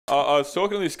I was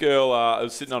talking to this girl. I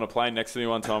was sitting on a plane next to me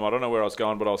one time. I don't know where I was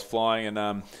going, but I was flying,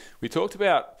 and we talked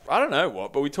about, I don't know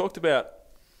what, but we talked about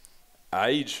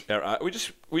age.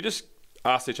 We just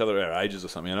asked each other our ages or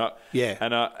something.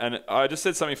 And I just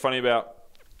said something funny about,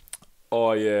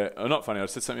 not funny. I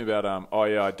said something about,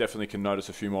 I definitely can notice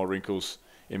a few more wrinkles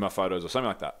in my photos or something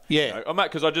like that. Yeah.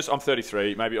 Because I'm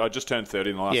 33. Maybe I just turned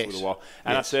 30 in the last little while.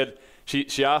 And I said,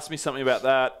 she asked me something about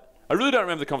that. I really don't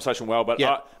remember the conversation well, but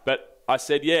I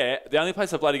said, the only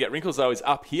place I bloody get wrinkles, though, is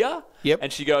up here. Yep.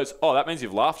 And she goes, oh, that means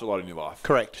you've laughed a lot in your life.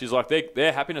 Correct. She's like,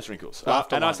 they're happiness wrinkles.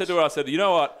 And I said to her, you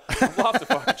know what? I've laughed a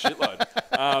fucking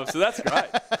shitload. So that's great.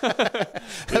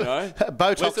 You know?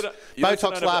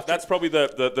 Botox laughter. That's probably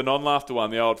the non-laughter one,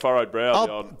 the old furrowed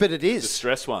brow, but it is. the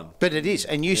stress one. But it is.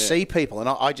 And you see people, and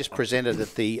I just presented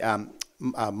at the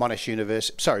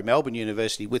Melbourne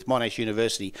University with Monash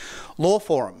University Law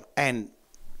Forum, and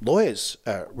lawyers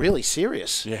are really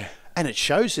serious. Yeah. And it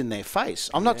shows in their face.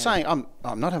 I'm not saying I'm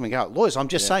not having a go at lawyers. I'm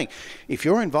just saying if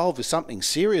you're involved with something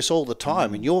serious all the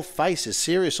time and your face is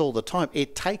serious all the time,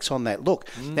 it takes on that look.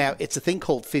 Now, it's a thing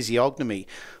called physiognomy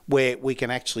where we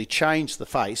can actually change the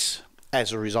face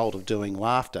as a result of doing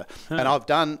laughter. And I've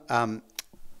done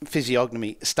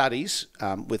physiognomy studies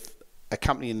with a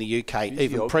company in the UK,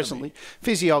 even presently.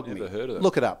 Physiognomy. Never heard of that.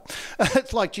 Look it up.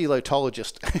 It's like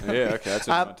gelotologist. Yeah, okay, that's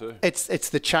a good one too. It's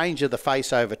the change of the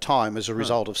face over time as a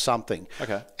result of something.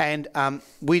 Okay. And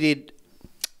we did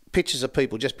pictures of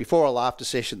people just before a laughter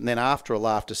session and then after a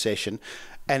laughter session,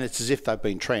 and it's as if they've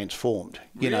been transformed.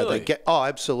 You know, they get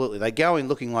absolutely. They go in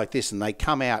looking like this and they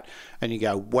come out and you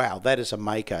go, wow, that is a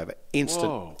makeover.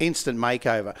 Instant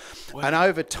makeover. Wow. And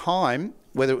over time,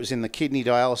 whether it was in the kidney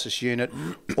dialysis unit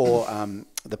or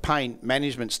the pain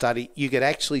management study, you could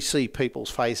actually see people's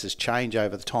faces change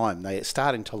over the time. They are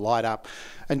starting to light up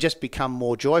and just become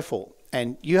more joyful.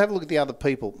 And you have a look at the other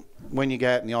people when you go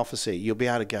out in the office here, you'll be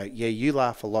able to go, yeah, you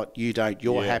laugh a lot, you don't,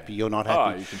 you're happy, you're not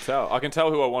happy. Oh, you can tell. I can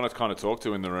tell who I want to kind of talk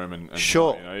to in the room. And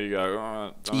sure. You know, you go,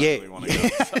 I don't really want to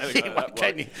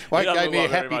go. Won't go near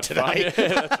happy today.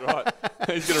 Yeah, that's right.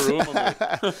 He's going to ruin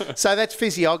me. So that's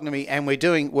physiognomy, and we're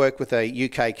doing work with a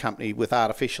UK company with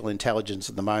artificial intelligence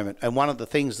at the moment. And one of the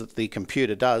things that the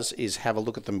computer does is have a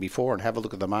look at them before and have a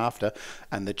look at them after,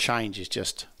 and the change is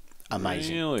just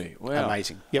amazing. Really? Wow.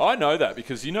 Amazing. Yep. I know that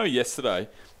because, you know, yesterday,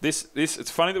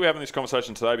 it's funny that we're having this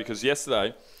conversation today because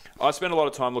yesterday I spent a lot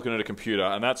of time looking at a computer,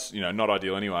 and that's, you know, not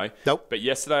ideal anyway. Nope. But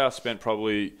yesterday I spent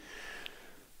probably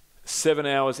 7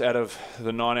 hours out of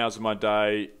the 9 hours of my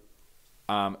day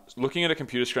looking at a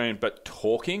computer screen but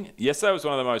talking. Yesterday was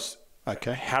one of the most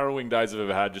harrowing days I've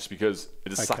ever had just because it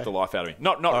just sucked the life out of me.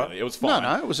 Not really. It was fine.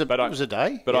 No, it was a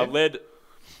day. But I led,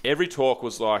 every talk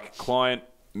was like client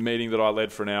meeting that I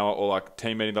led for an hour or like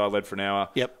team meeting that I led for an hour.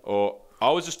 Yep. Or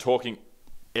I was just talking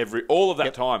all of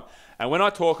that time. And when I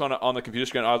talk on the computer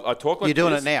screen, I talk like You're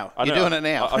doing this. it now. You're doing it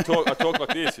now. I talk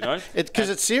like this, you know. Because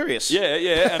it's serious.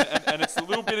 Yeah. And it's a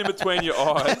little bit in between your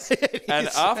eyes. And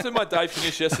after my day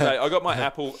finished yesterday, I got my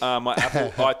Apple,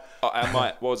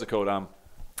 what was it called?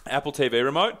 Apple TV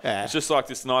remote. Yeah. It's just like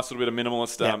this nice little bit of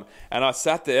minimalist. And I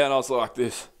sat there and I was like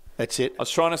this. That's it. I was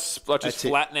trying to just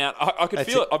flatten out. I could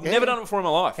feel it. I've never done it before in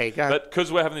my life. There you go. But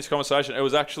because we're having this conversation, it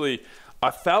was actually, I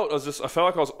felt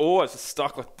like I was always just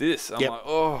stuck like this. I'm like,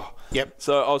 oh. Yep.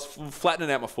 So I was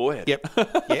flattening out my forehead.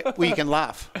 Yep. Well, you can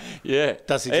laugh. Yeah.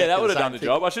 Does exactly that would have the done the same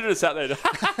job. I should have just sat there.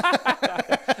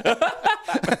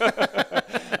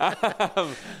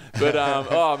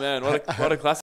 Oh man, what a classic.